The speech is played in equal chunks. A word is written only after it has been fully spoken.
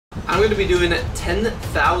I'm going to be doing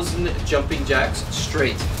 10,000 jumping jacks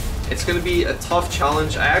straight. It's going to be a tough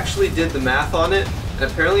challenge. I actually did the math on it, and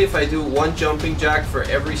apparently if I do one jumping jack for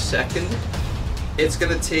every second, it's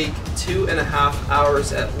going to take 2.5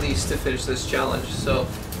 hours at least to finish this challenge. So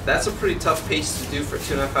that's a pretty tough pace to do for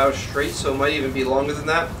 2.5 hours straight, so it might even be longer than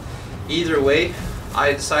that. Either way,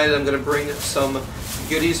 I decided I'm going to bring some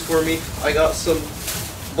goodies for me. I got some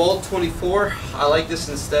Bolt 24. I like this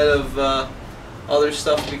instead of other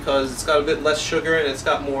stuff because it's got a bit less sugar and it's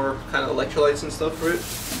got more kind of electrolytes and stuff for it.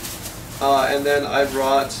 And then I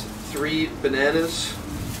brought 3 bananas,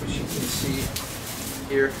 which you can see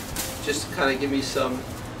here, just to kind of give me some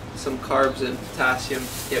carbs and potassium,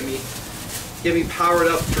 get me powered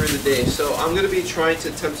up through the day. So I'm going to be trying to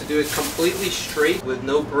attempt to do it completely straight with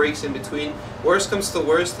no breaks in between. Worst comes to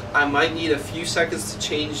worst, I might need a few seconds to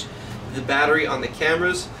change the battery on the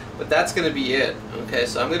cameras, but that's going to be it. Okay,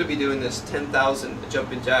 so I'm going to be doing this 10,000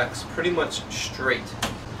 jumping jacks pretty much straight.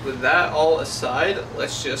 With that all aside,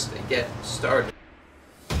 let's just get started.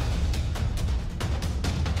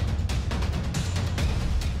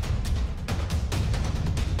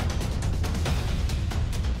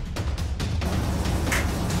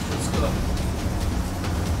 Let's go.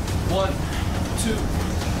 1, 2,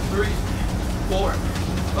 3, 4,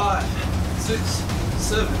 5, 6,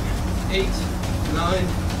 7, 8, 9,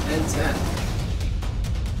 and 10.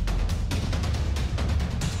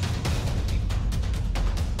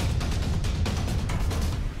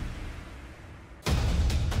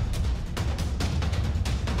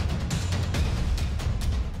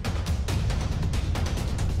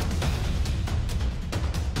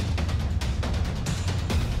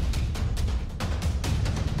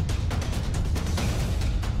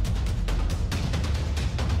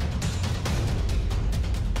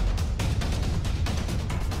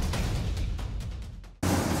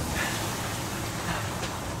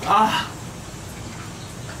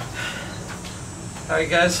 Alright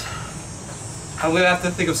guys, I'm gonna have to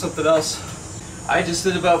think of something else. I just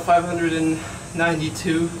did about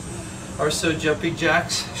 592 or so jumping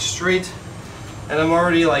jacks straight, and I'm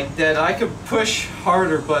already like dead. I could push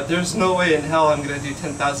harder, but there's no way in hell I'm gonna do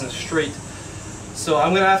 10,000 straight. So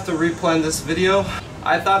I'm gonna have to replan this video.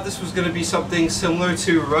 I thought this was gonna be something similar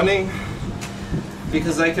to running,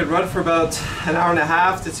 because I could run for about 1.5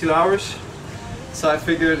 hours to 2 hours. So I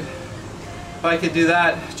figured if I could do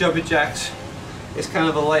that, jumping jacks is kind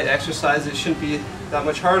of a light exercise. It shouldn't be that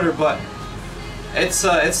much harder, but it's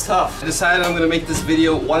tough. I decided I'm going to make this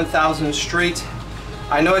video 1,000 straight.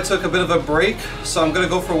 I know I took a bit of a break, so I'm going to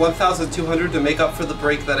go for 1,200 to make up for the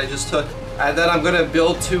break that I just took. And then I'm going to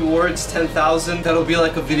build towards 10,000. That'll be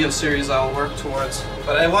like a video series I'll work towards.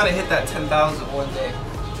 But I want to hit that 10,000 one day.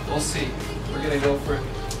 We'll see. We're going to go for it.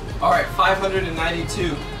 Alright,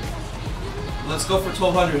 592. Let's go for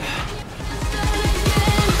 1,200.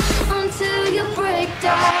 Until you break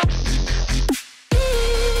down.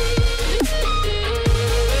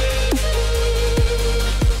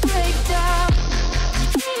 Break down.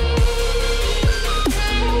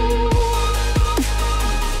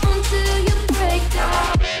 Until you break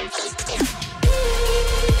down.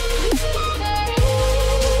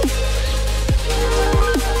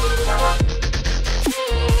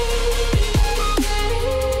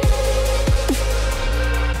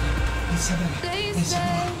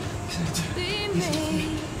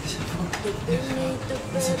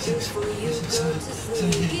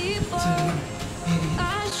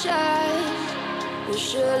 'Cause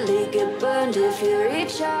surely get burned if you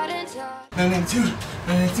reach out and touch. 92,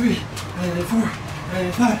 93, 94,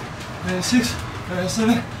 95, 96,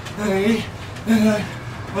 97, 98, 99,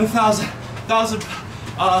 1,000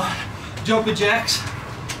 jumping jacks.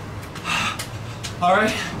 All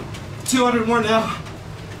right, 200 more now.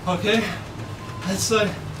 Okay, that's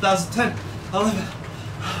 1,010, 11.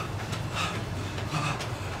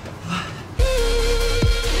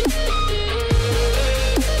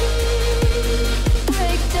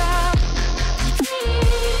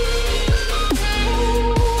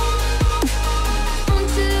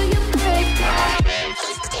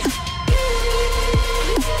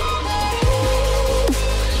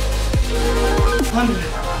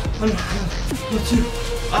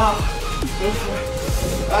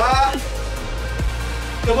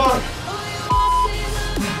 Come on.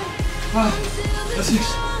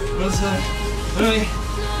 106, 107, 108,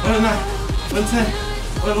 109, 110,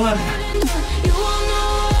 111.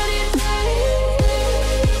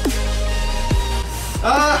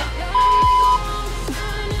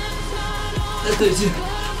 132,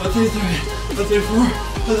 133, 134,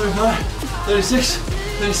 135, 36,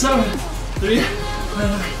 37, 38,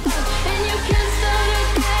 39. And you can't start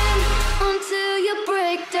again until you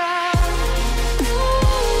break down.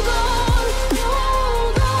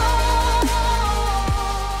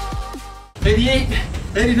 88,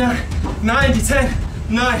 89, 90, 10,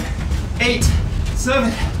 9, 8,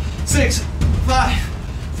 7, 6, 5,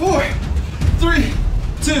 4, 3,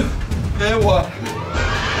 2, and 1.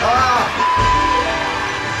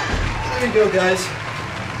 There you go, guys.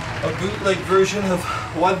 A bootleg version of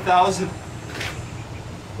 1,000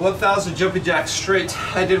 jumping jacks straight.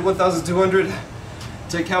 I did 1,200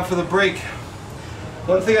 to account for the break.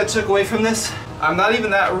 One thing I took away from this, I'm not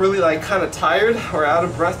even that really like kind of tired or out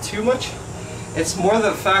of breath too much. It's more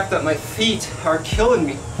the fact that my feet are killing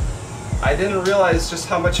me. I didn't realize just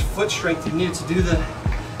how much foot strength you needed to do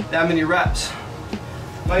that many reps.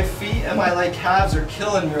 My feet and my like calves are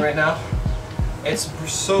killing me right now. It's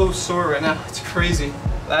so sore right now, it's crazy.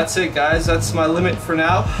 That's it, guys, that's my limit for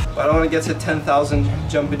now. But I want to get to 10,000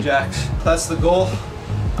 jumping jacks. That's the goal.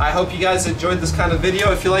 I hope you guys enjoyed this kind of video.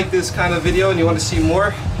 If you like this kind of video and you want to see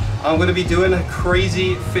more, I'm going to be doing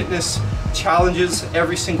crazy fitness challenges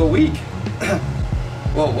every single week.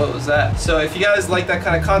 Whoa, what was that? So if you guys like that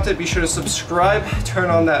kind of content, be sure to subscribe, turn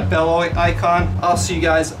on that bell icon. I'll see you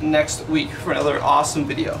guys next week for another awesome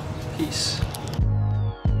video. Peace.